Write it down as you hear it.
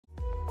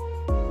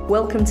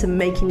Welcome to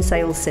Making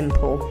Sales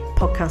Simple,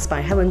 podcast by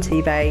Helen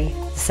Tebay,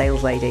 the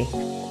sales lady.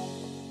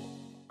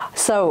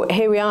 So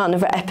here we are,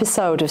 another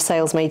episode of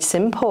Sales Made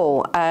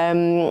Simple.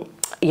 We're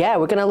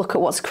going to look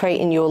at what's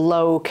creating your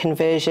low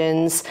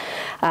conversions,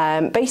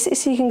 basically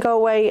so you can go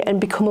away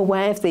and become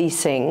aware of these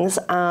things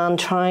and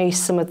try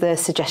some of the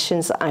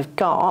suggestions that I've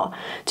got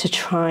to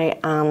try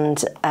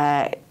and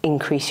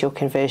increase your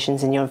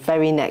conversions in your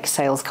very next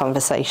sales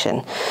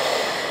conversation.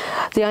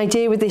 The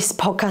idea with this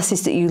podcast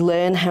is that you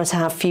learn how to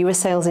have fewer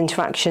sales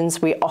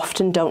interactions. We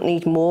often don't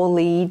need more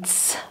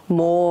leads,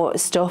 more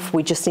stuff.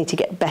 We just need to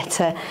get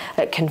better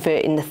at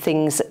converting the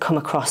things that come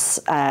across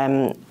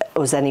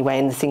us anyway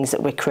and the things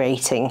that we're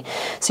creating.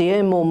 So you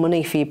earn more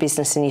money for your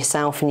business and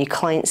yourself, and your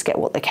clients get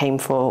what they came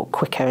for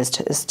quicker as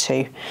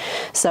too.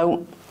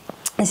 So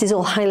this is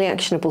all highly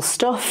actionable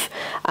stuff.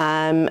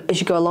 As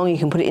you go along, you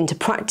can put it into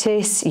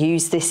practice,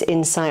 use this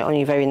insight on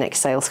your very next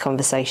sales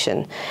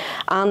conversation.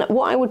 And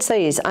what I would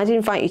say is I'd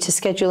invite you to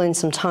schedule in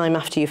some time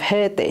after you've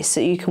heard this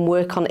so you can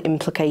work on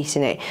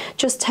implicating it.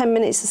 Just 10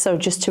 minutes or so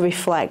just to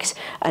reflect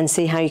and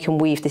see how you can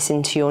weave this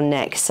into your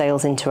next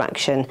sales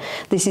interaction.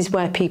 This is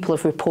where people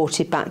have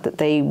reported back that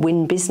they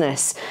win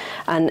business.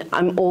 And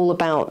I'm all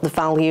about the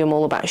value, I'm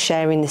all about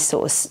sharing this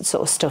sort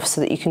of stuff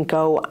so that you can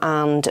go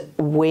and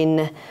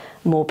win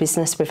more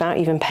business without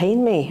even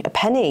paying me a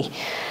penny.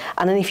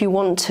 And then if you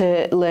want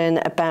to learn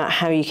about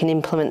how you can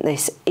implement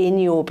this in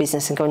your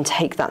business and go and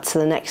take that to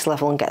the next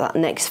level and get that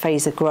next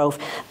phase of growth,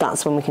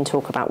 that's when we can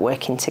talk about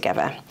working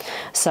together.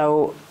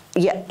 So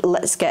yeah,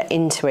 let's get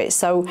into it.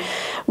 So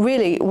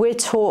really, we're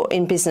taught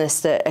in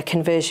business that a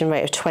conversion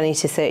rate of 20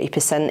 to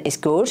 30% is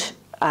good.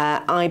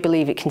 I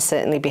believe it can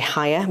certainly be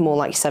higher, more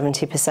like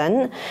 70%.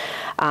 And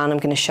I'm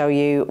going to show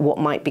you what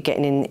might be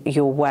getting in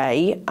your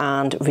way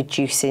and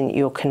reducing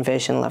your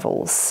conversion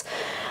levels.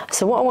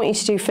 So what I want you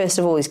to do first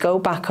of all is go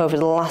back over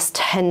the last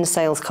 10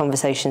 sales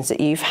conversations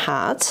that you've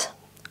had.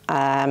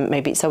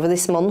 Maybe it's over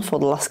this month or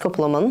the last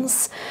couple of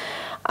months.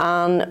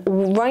 And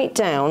write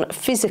down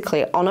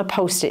physically on a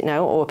post-it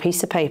note or a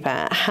piece of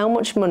paper how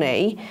much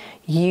money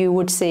you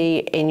would see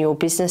in your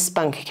business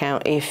bank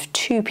account if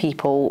 2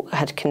 people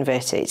had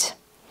converted.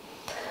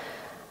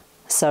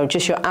 So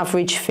just your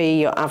average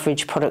fee, your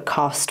average product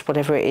cost,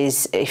 whatever it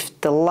is,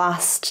 if the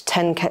last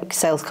 10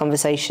 sales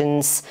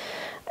conversations,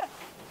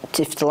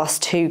 if the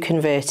last 2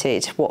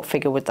 converted, what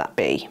figure would that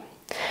be?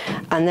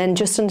 And then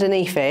just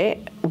underneath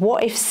it,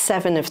 what if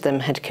 7 of them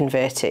had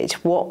converted?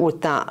 What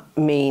would that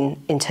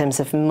mean in terms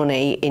of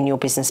money in your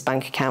business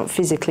bank account?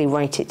 Physically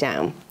write it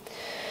down.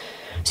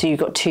 So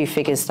you've got 2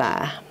 figures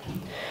there.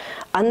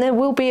 And there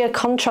will be a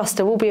contrast,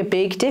 there will be a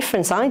big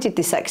difference. I did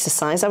this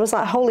exercise, I was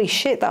like, holy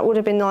shit, that would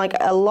have been like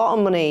a lot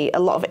of money, a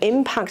lot of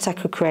impact I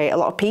could create, a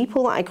lot of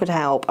people that I could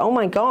help. Oh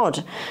my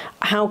God,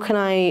 how can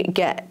I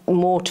get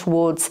more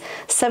towards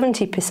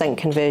 70%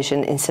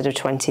 conversion instead of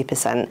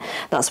 20%?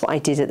 That's what I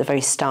did at the very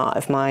start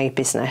of my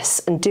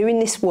business. And doing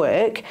this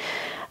work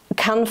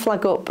can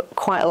flag up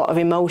quite a lot of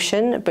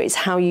emotion, but it's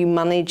how you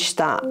manage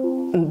that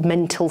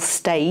mental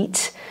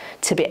state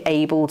to be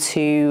able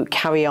to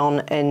carry on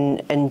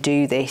and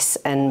do this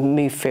and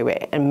move through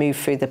it and move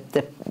through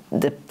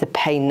the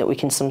pain that we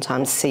can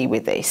sometimes see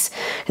with this.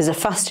 Because the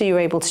faster you're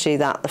able to do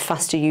that, the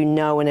faster you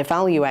know and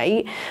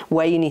evaluate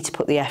where you need to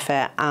put the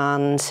effort,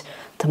 and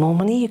the more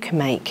money you can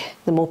make,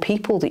 the more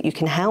people that you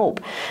can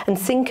help. And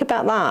think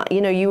about that.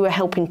 You know, you were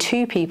helping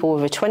 2 people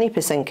with a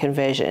 20%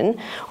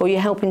 conversion, or you're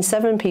helping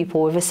 7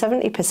 people with a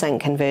 70%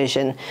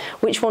 conversion.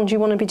 Which one do you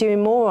want to be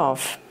doing more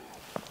of?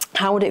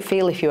 How would it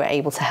feel if you were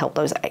able to help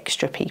those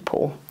extra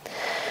people?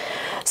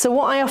 So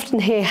what I often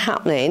hear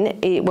happening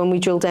when we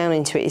drill down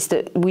into it is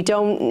that we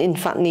don't in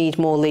fact need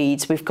more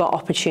leads. We've got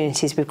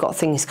opportunities, we've got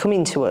things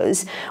coming to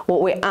us.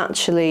 What we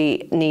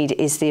actually need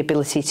is the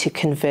ability to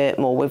convert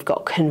more. We've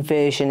got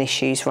conversion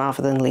issues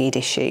rather than lead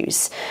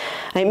issues.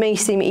 And it may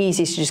seem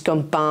easy to just go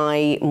and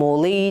buy more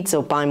leads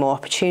or buy more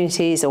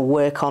opportunities or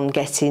work on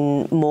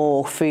getting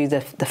more through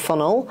the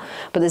funnel,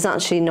 but there's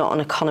actually not an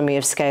economy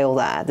of scale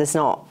there. There's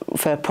not,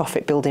 for a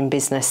profit building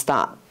business,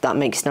 that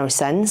makes no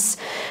sense,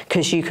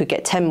 because you could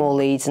get 10 more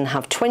leads and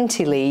have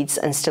 20 leads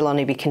and still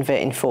only be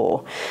converting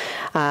 4.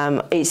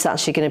 It's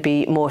actually going to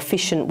be more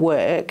efficient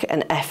work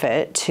and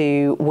effort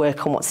to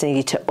work on what's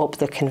needed to up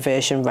the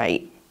conversion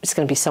rate. It's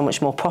going to be so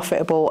much more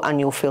profitable and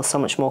you'll feel so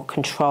much more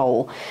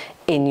control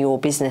in your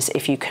business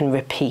if you can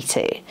repeat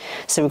it.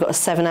 So we've got a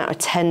 7 out of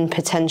 10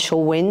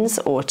 potential wins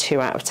or a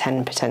 2 out of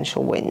 10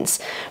 potential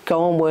wins.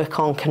 Go and work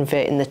on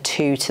converting the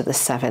 2 to the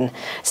 7.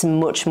 It's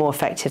much more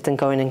effective than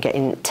going and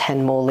getting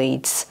 10 more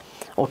leads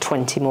or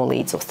 20 more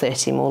leads or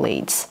 30 more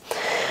leads.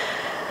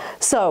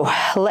 So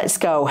let's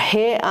go.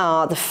 Here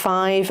are the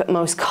 5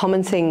 most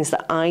common things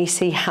that I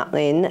see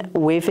happening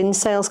within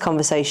sales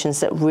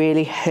conversations that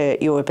really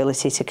hurt your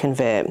ability to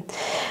convert.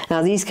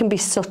 Now, these can be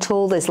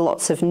subtle. There's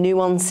lots of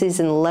nuances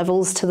and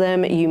levels to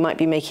them. You might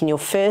be making your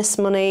first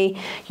money.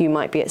 You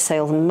might be at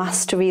sales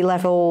mastery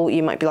level.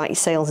 You might be like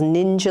sales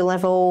ninja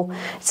level.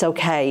 It's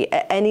okay.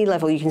 At any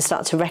level, you can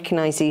start to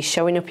recognize these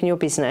showing up in your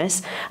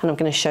business, and I'm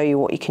going to show you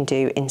what you can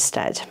do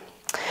instead.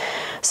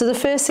 So the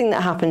first thing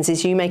that happens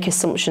is you make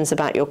assumptions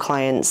about your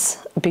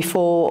clients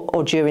before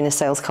or during a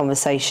sales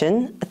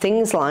conversation.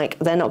 Things like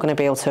they're not going to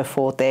be able to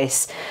afford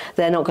this,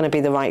 they're not going to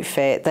be the right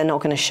fit, they're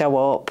not going to show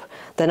up,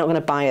 they're not going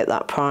to buy at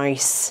that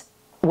price.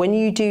 When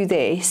you do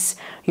this,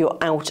 you're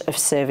out of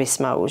service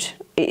mode.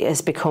 It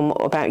has become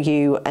about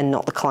you and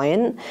not the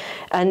client.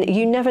 And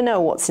you never know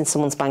what's in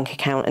someone's bank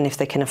account and if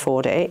they can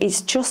afford it.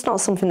 It's just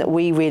not something that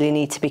we really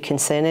need to be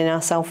concerning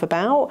ourselves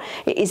about.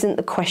 It isn't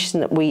the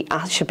question that we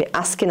should be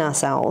asking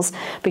ourselves,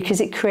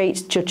 because it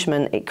creates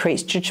judgment. It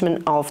creates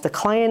judgment of the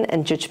client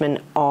and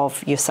judgment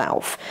of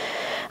yourself.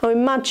 Now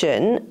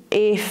imagine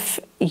if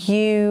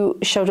you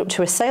showed up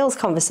to a sales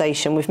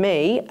conversation with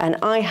me and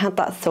I had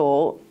that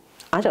thought,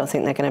 I don't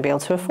think they're going to be able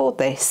to afford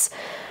this.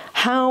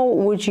 How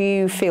would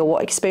you feel?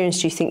 What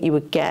experience do you think you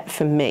would get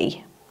from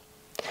me?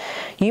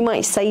 You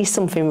might say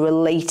something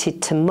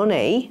related to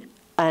money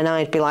and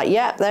I'd be like,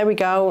 yeah, there we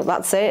go,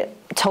 that's it.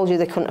 Told you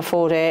they couldn't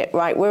afford it.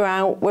 Right, we're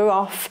out, we're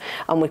off,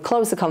 and we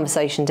close the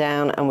conversation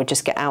down and we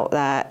just get out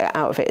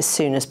of it as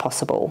soon as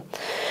possible.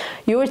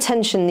 Your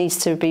attention needs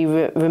to be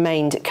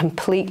remained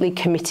completely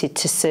committed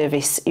to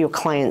service your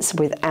clients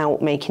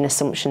without making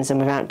assumptions and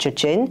without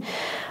judging.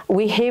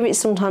 We hear it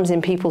sometimes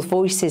in people's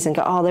voices and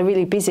go, oh, they're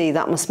really busy.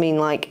 That must mean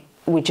like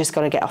we just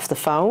got to get off the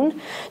phone.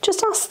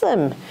 Just ask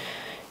them,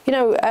 you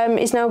know,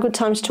 is now a good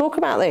time to talk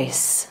about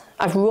this?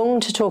 I've rung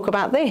to talk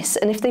about this.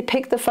 And if they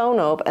pick the phone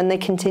up and they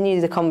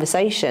continue the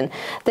conversation,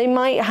 they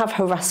might have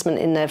harassment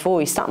in their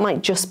voice. That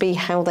might just be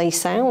how they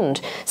sound.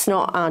 It's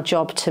not our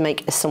job to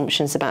make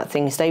assumptions about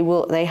things.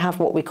 They have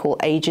what we call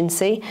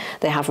agency.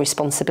 They have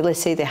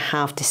responsibility. They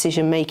have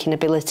decision-making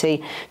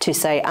ability to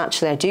say,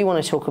 actually, I do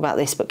want to talk about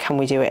this, but can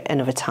we do it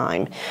another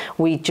time?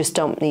 We just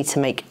don't need to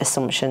make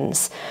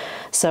assumptions.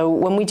 So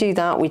when we do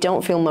that, we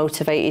don't feel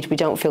motivated, we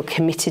don't feel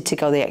committed to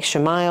go the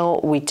extra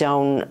mile, we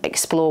don't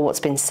explore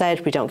what's been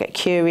said, we don't get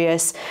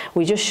curious,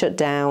 we just shut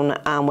down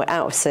and we're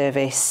out of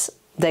service.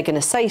 They're going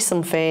to say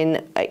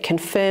something, it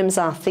confirms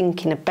our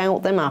thinking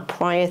about them, our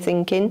prior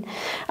thinking,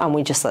 and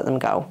we just let them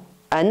go.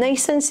 And they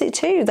sense it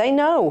too, they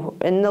know,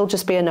 and they'll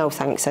just be a no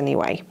thanks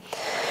anyway.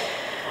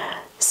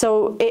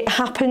 So it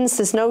happens,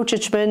 there's no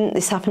judgment.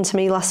 This happened to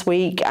me last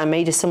week. I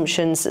made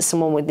assumptions that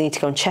someone would need to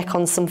go and check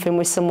on something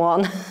with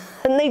someone.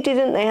 And they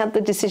didn't, they had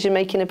the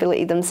decision-making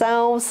ability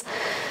themselves.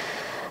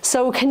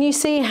 So can you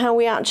see how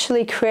we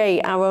actually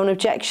create our own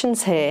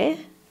objections here?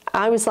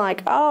 I was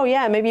like, oh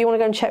yeah, maybe you want to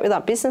go and check with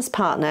that business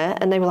partner.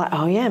 And they were like,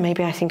 oh yeah,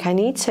 maybe I think I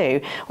need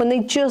to. When they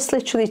just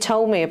literally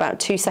told me about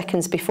 2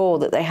 seconds before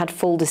that they had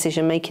full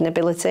decision-making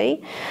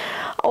ability.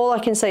 All I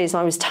can say is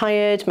I was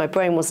tired, my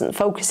brain wasn't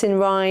focusing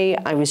right,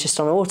 I was just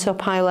on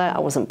autopilot, I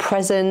wasn't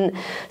present.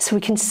 So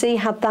we can see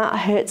how that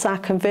hurts our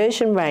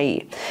conversion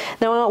rate.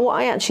 Now, what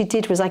I actually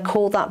did was I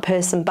called that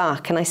person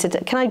back and I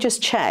said, can I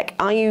just check,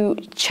 are you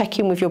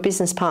checking with your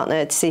business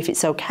partner to see if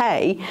it's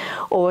okay?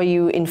 Or are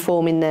you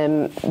informing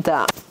them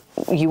that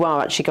you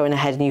are actually going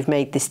ahead and you've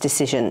made this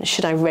decision?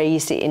 Should I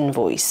raise the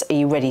invoice? Are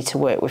you ready to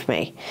work with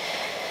me?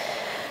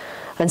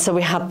 And so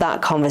we had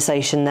that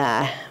conversation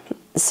there.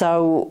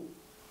 So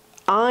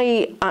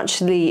I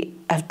actually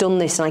have done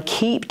this and I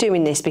keep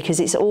doing this because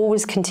it's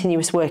always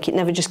continuous work. It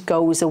never just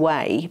goes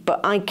away.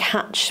 But I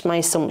catch my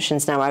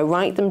assumptions now. I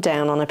write them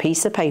down on a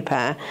piece of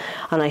paper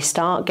and I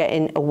start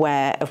getting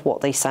aware of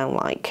what they sound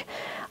like.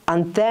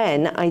 And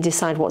then I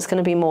decide what's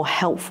going to be more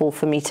helpful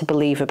for me to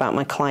believe about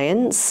my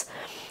clients.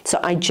 So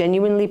I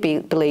genuinely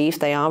believe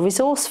they are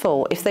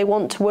resourceful. If they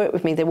want to work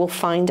with me, they will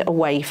find a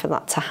way for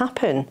that to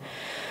happen.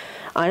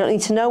 I don't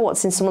need to know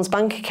what's in someone's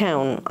bank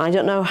account. I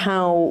don't know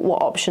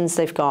what options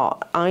they've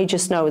got. I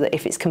just know that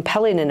if it's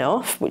compelling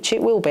enough, which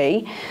it will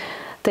be,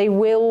 they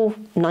will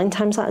 9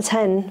 times out of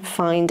 10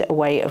 find a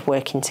way of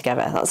working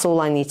together. That's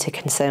all I need to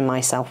concern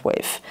myself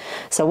with.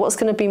 So what's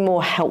going to be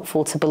more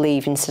helpful to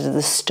believe instead of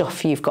the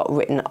stuff you've got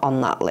written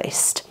on that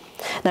list?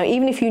 Now,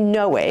 even if you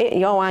know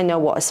it, oh, I know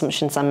what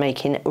assumptions I'm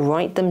making,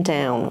 write them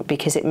down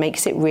because it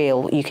makes it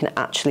real. You can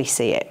actually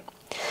see it.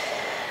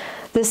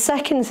 The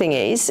second thing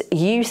is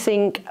you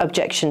think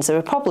objections are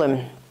a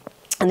problem.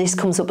 And this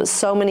comes up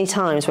so many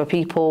times where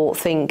people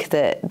think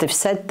that they've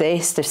said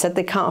this, they've said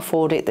they can't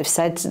afford it, they've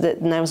said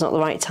that now's not the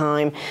right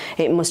time,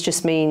 it must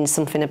just mean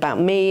something about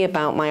me,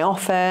 about my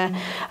offer.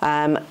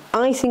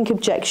 I think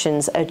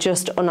objections are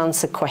just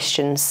unanswered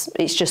questions.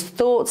 It's just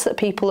thoughts that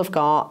people have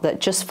got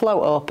that just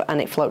float up and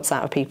it floats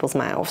out of people's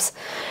mouths.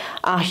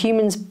 Our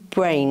humans'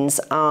 brains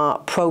are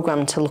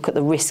programmed to look at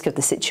the risk of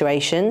the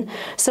situation.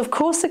 So of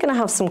course they're going to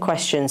have some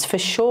questions, for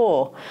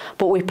sure.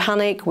 But we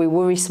panic, we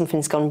worry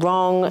something's gone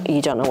wrong,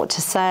 you don't know what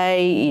to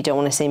say, you don't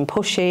want to seem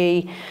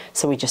pushy,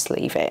 so we just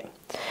leave it.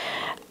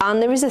 And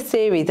there is a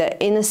theory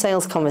that in a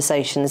sales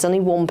conversation, there's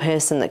only one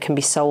person that can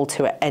be sold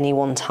to at any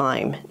one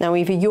time. Now,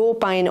 either you're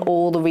buying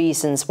all the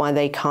reasons why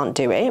they can't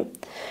do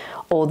it,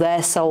 or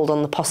they're sold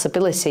on the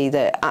possibility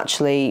that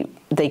actually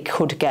they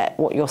could get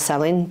what you're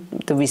selling,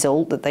 the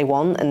result that they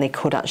want, and they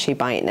could actually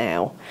buy it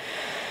now.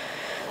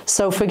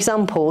 So, for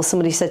example,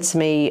 somebody said to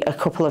me a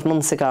couple of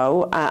months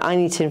ago, I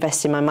need to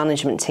invest in my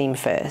management team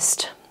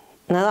first.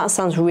 Now that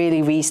sounds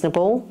really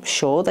reasonable.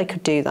 Sure, they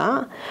could do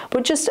that.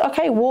 But just,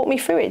 okay, walk me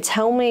through it.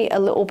 Tell me a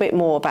little bit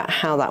more about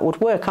how that would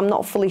work. I'm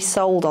not fully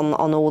sold on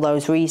all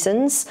those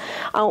reasons.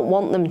 I don't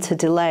want them to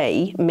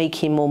delay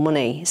making more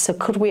money. So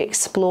could we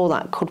explore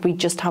that? Could we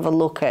just have a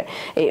look at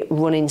it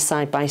running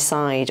side by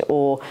side?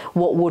 Or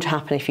what would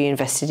happen if you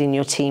invested in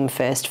your team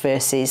first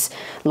versus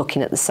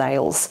looking at the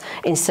sales?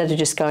 Instead of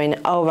just going,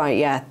 oh, right,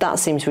 yeah, that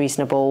seems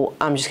reasonable.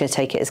 I'm just going to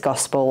take it as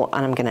gospel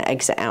and I'm going to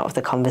exit out of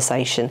the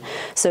conversation.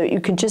 So you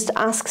can just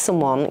ask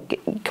someone,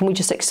 can we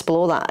just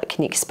explore that?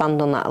 Can you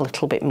expand on that a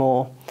little bit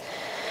more?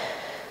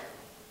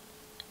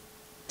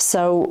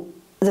 So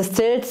the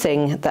third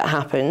thing that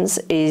happens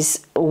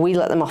is we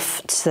let them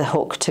off to the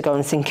hook to go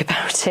and think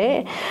about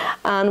it.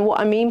 And what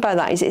I mean by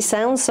that is it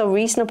sounds so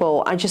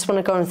reasonable, I just want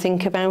to go and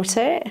think about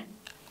it.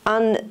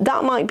 And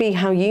that might be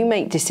how you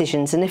make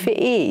decisions. And if it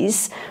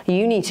is,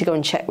 you need to go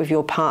and check with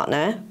your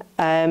partner.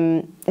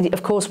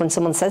 Of course, when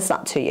someone says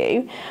that to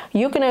you,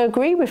 you're going to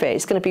agree with it.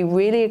 It's going to be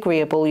really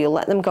agreeable. You'll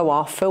let them go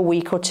off for a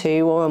week or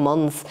two or a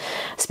month,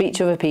 speak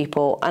to other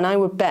people. And I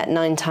would bet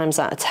 9 times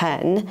out of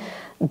 10,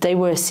 they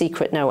were a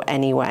secret no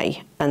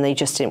anyway. And they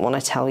just didn't want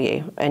to tell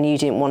you. And you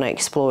didn't want to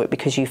explore it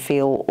because you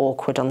feel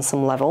awkward on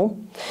some level.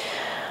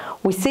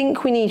 We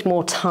think we need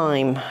more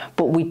time,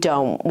 but we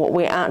don't. What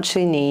we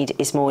actually need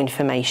is more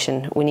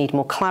information. We need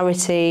more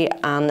clarity,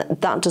 and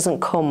that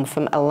doesn't come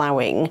from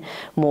allowing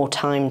more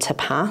time to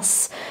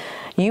pass.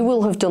 You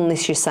will have done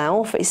this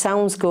yourself. It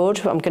sounds good.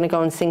 I'm going to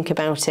go and think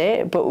about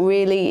it, but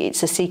really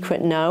it's a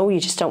secret no. You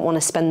just don't want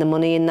to spend the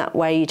money in that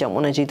way. You don't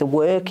want to do the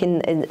work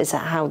is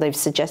how they've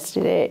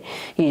suggested it.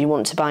 You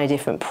want to buy a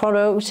different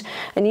product,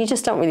 and you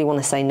just don't really want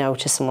to say no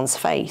to someone's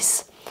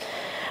face.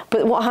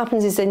 But what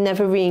happens is they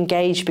never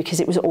re-engage because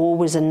it was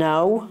always a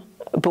no.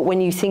 But when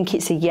you think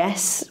it's a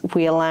yes,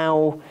 we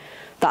allow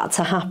that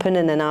to happen,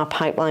 and then our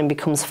pipeline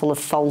becomes full of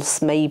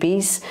false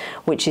maybes,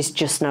 which is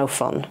just no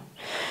fun.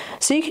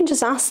 So you can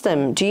just ask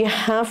them, do you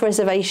have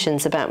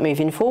reservations about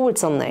moving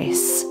forwards on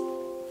this?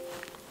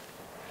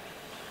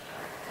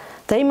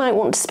 They might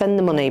want to spend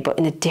the money, but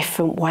in a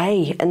different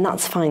way, and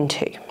that's fine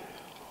too.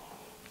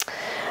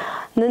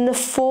 And then the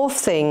fourth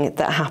thing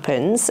that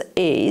happens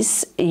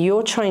is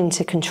you're trying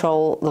to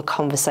control the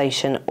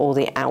conversation or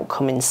the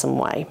outcome in some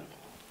way.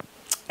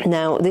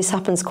 Now, this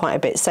happens quite a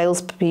bit.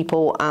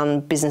 Salespeople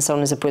and business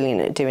owners are brilliant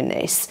at doing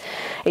this.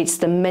 It's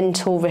the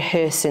mental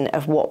rehearsing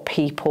of what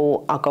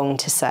people are going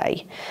to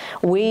say.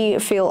 We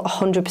feel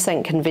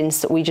 100%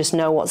 convinced that we just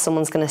know what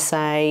someone's going to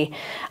say.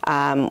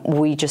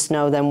 We just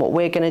know then what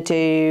we're going to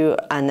do,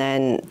 and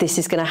then this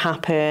is going to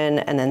happen,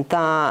 and then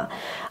that,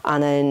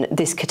 and then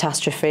this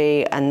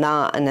catastrophe, and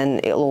that, and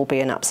then it'll all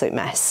be an absolute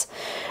mess.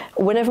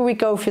 Whenever we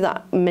go through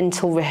that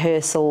mental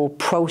rehearsal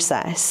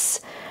process,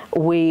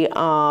 we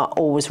are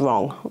always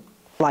wrong.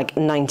 Like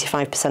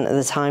 95% of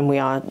the time we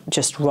are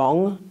just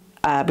wrong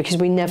because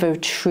we never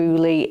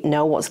truly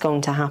know what's going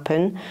to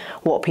happen,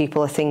 what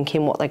people are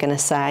thinking, what they're going to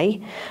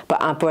say,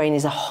 but our brain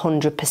is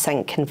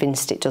 100%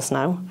 convinced it does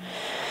know.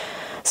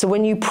 So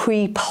when you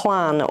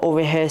pre-plan or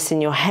rehearse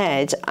in your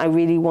head, I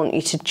really want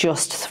you to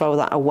just throw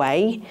that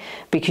away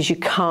because you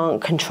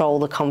can't control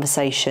the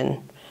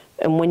conversation.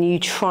 And when you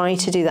try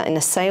to do that in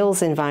a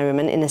sales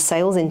environment, in a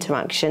sales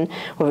interaction,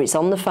 whether it's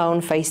on the phone,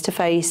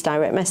 face-to-face,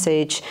 direct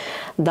message,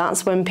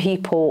 that's when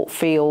people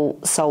feel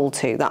sold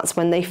to. That's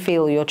when they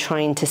feel you're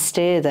trying to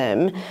steer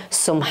them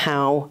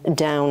somehow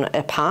down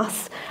a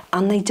path,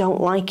 and they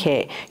don't like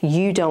it.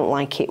 You don't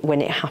like it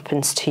when it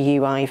happens to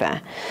you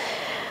either.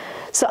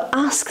 So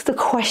ask the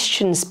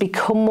questions,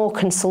 become more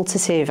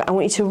consultative. I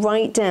want you to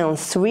write down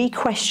 3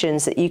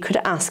 questions that you could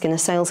ask in a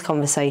sales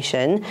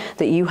conversation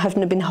that you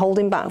haven't been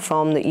holding back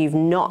from, that you've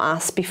not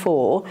asked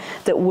before,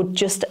 that would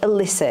just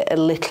elicit a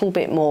little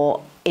bit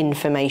more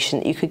information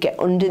that you could get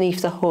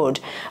underneath the hood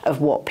of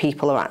what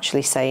people are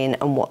actually saying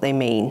and what they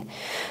mean.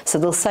 So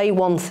they'll say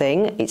one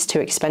thing, it's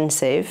too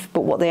expensive,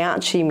 but what they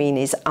actually mean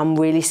is, I'm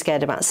really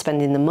scared about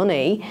spending the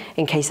money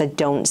in case I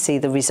don't see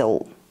the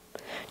result.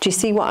 Do you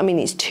see what I mean?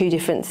 It's 2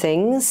 different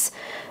things.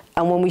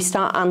 And when we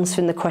start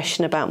answering the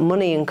question about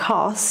money and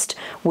cost,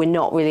 we're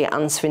not really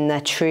answering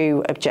their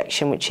true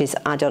objection, which is,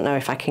 I don't know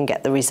if I can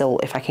get the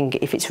result, if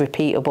it's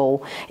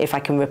repeatable, if I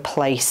can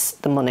replace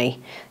the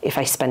money, if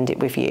I spend it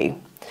with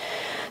you.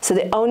 So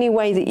the only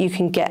way that you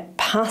can get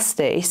past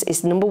this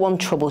is, number 1,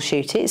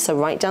 troubleshoot it. So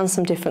write down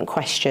some different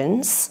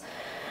questions.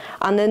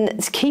 And then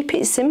keep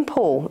it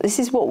simple. This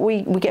is what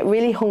we get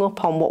really hung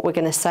up on, what we're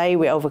going to say.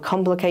 We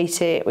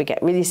overcomplicate it. We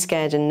get really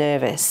scared and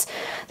nervous.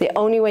 The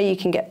only way you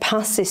can get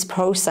past this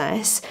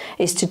process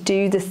is to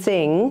do the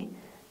thing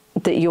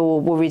that you're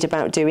worried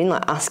about doing,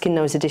 like asking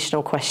those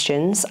additional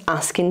questions,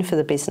 asking for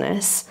the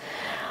business,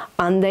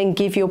 and then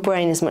give your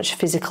brain as much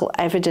physical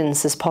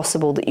evidence as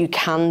possible that you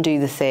can do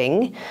the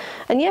thing.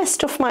 And yes,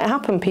 stuff might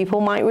happen, people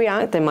might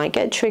react, they might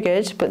get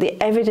triggered, but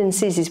the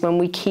evidence is when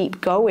we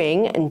keep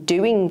going and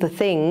doing the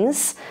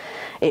things,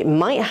 it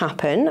might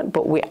happen,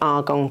 but we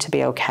are going to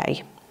be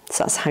okay.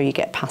 So that's how you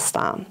get past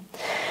that.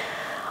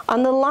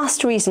 And the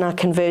last reason our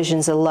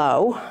conversions are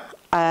low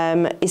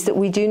is that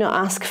we do not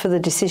ask for the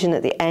decision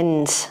at the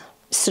end.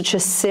 Such a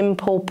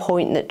simple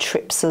point that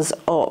trips us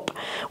up.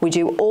 We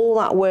do all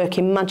that work.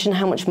 Imagine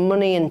how much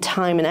money and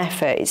time and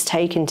effort it's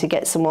taken to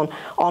get someone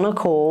on a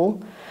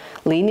call,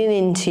 leaning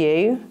into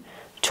you,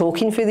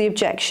 talking through the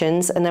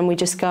objections, and then we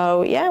just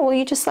go, yeah, well,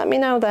 you just let me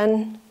know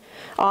then.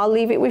 I'll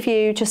leave it with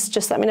you.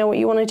 Just let me know what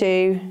you want to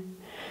do.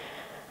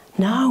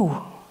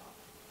 No.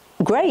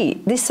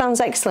 Great, this sounds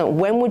excellent.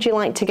 When would you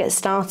like to get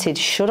started?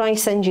 Should I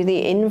send you the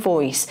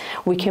invoice?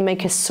 We can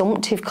make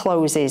assumptive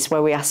closes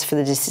where we ask for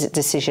the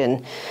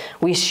decision.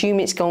 We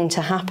assume it's going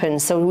to happen.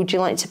 So would you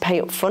like to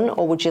pay up front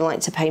or would you like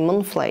to pay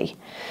monthly?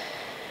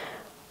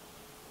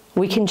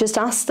 We can just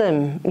ask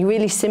them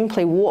really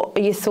simply, what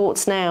are your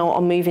thoughts now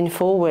on moving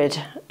forward?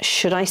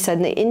 Should I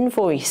send the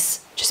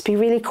invoice? Just be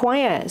really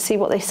quiet, see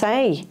what they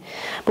say.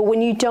 But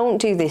when you don't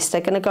do this, they're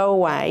going to go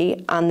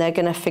away and they're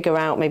going to figure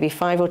out maybe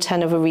 5 or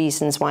 10 other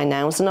reasons why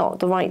now's not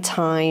the right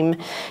time,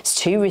 it's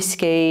too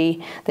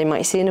risky, they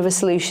might see another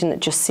solution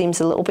that just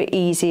seems a little bit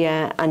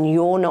easier, and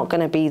you're not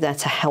going to be there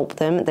to help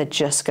them, they're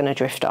just going to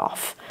drift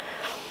off.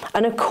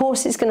 And of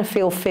course it's going to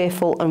feel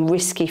fearful and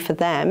risky for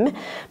them.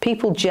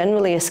 People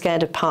generally are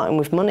scared of parting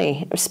with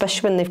money,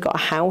 especially when they've got a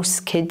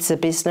house, kids, a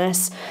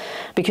business,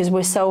 because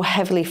we're so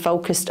heavily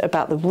focused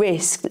about the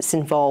risk that's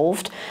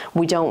involved,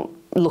 we don't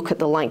look at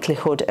the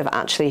likelihood of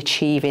actually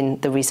achieving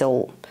the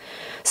result.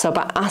 So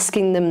by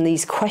asking them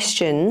these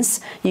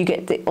questions, you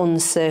get the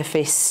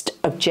unsurfaced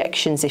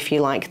objections, if you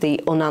like, the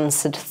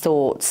unanswered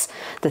thoughts,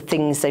 the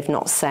things they've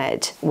not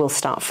said will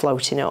start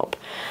floating up.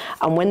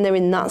 And when they're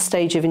in that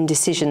stage of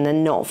indecision, they're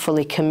not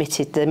fully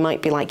committed. They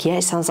might be like, yeah,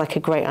 it sounds like a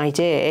great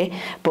idea,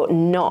 but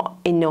not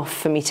enough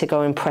for me to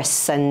go and press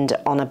send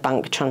on a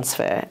bank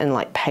transfer and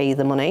like pay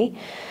the money.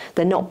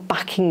 They're not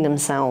backing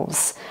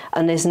themselves,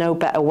 and there's no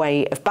better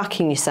way of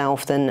backing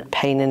yourself than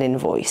paying an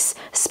invoice,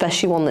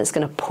 especially one that's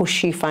going to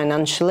push you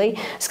financially,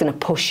 it's going to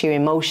push you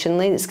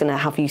emotionally, it's going to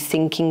have you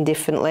thinking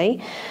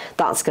differently.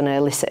 That's going to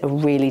elicit a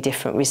really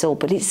different result,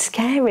 but it's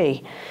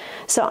scary.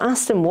 So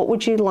ask them, what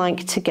would you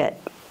like to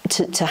get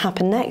to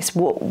happen next?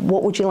 What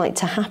would you like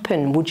to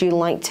happen? Would you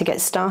like to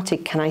get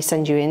started? Can I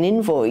send you an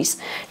invoice?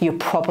 You're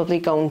probably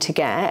going to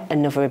get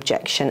another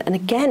objection. And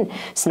again,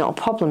 it's not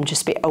a problem,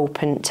 just be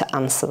open to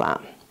answer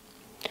that.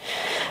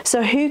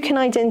 So who can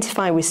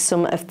identify with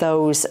some of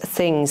those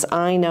things?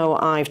 I know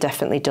I've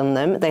definitely done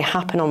them. They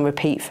happen on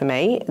repeat for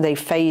me. They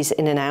phase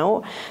in and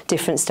out,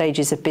 different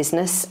stages of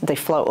business, they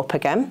float up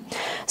again.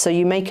 So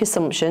you make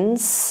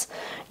assumptions,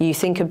 you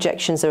think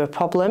objections are a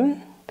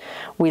problem,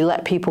 we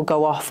let people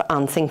go off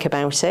and think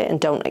about it and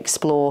don't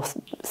explore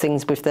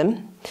things with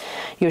them.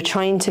 You're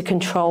trying to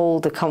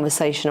control the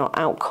conversation or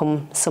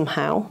outcome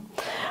somehow.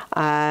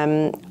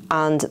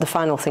 And the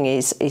final thing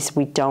is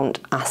we don't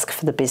ask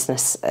for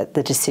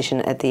the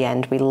decision at the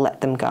end. We let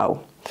them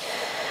go.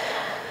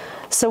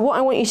 So what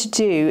I want you to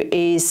do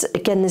is,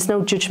 again, there's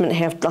no judgment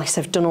here. Like I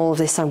said, I've done all of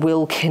this. I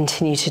will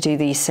continue to do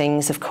these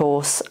things, of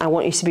course. I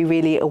want you to be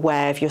really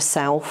aware of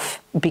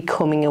yourself,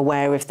 becoming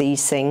aware of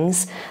these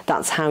things.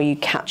 That's how you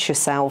catch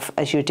yourself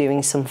as you're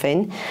doing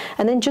something.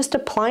 And then just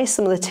apply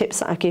some of the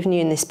tips that I've given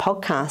you in this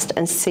podcast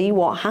and see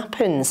what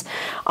happens.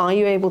 Are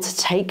you able to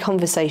take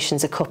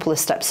conversations a couple of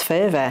steps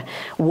further?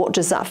 What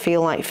does that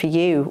feel like for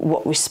you?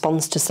 What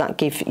response does that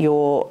give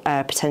your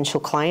potential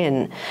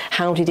client?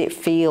 How did it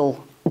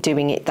feel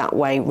doing it that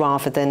way,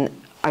 rather than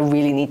I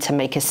really need to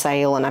make a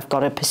sale and I've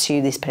got to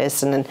pursue this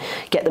person and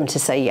get them to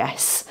say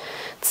yes?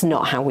 It's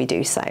not how we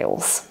do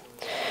sales.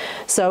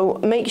 So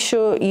make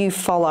sure you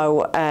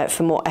follow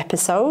for more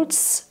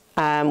episodes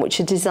which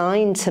are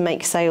designed to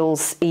make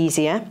sales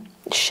easier.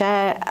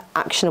 Share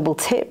actionable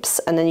tips,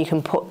 and then you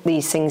can put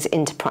these things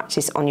into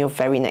practice on your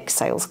very next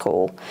sales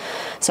call.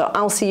 So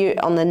I'll see you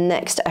on the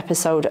next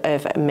episode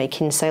of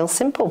Making Sales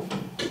Simple.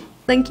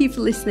 Thank you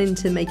for listening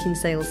to Making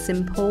Sales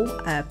Simple,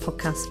 a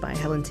podcast by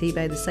Helen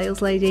Tebay, the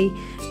sales lady.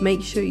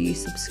 Make sure you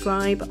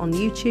subscribe on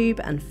YouTube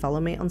and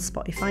follow me on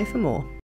Spotify for more.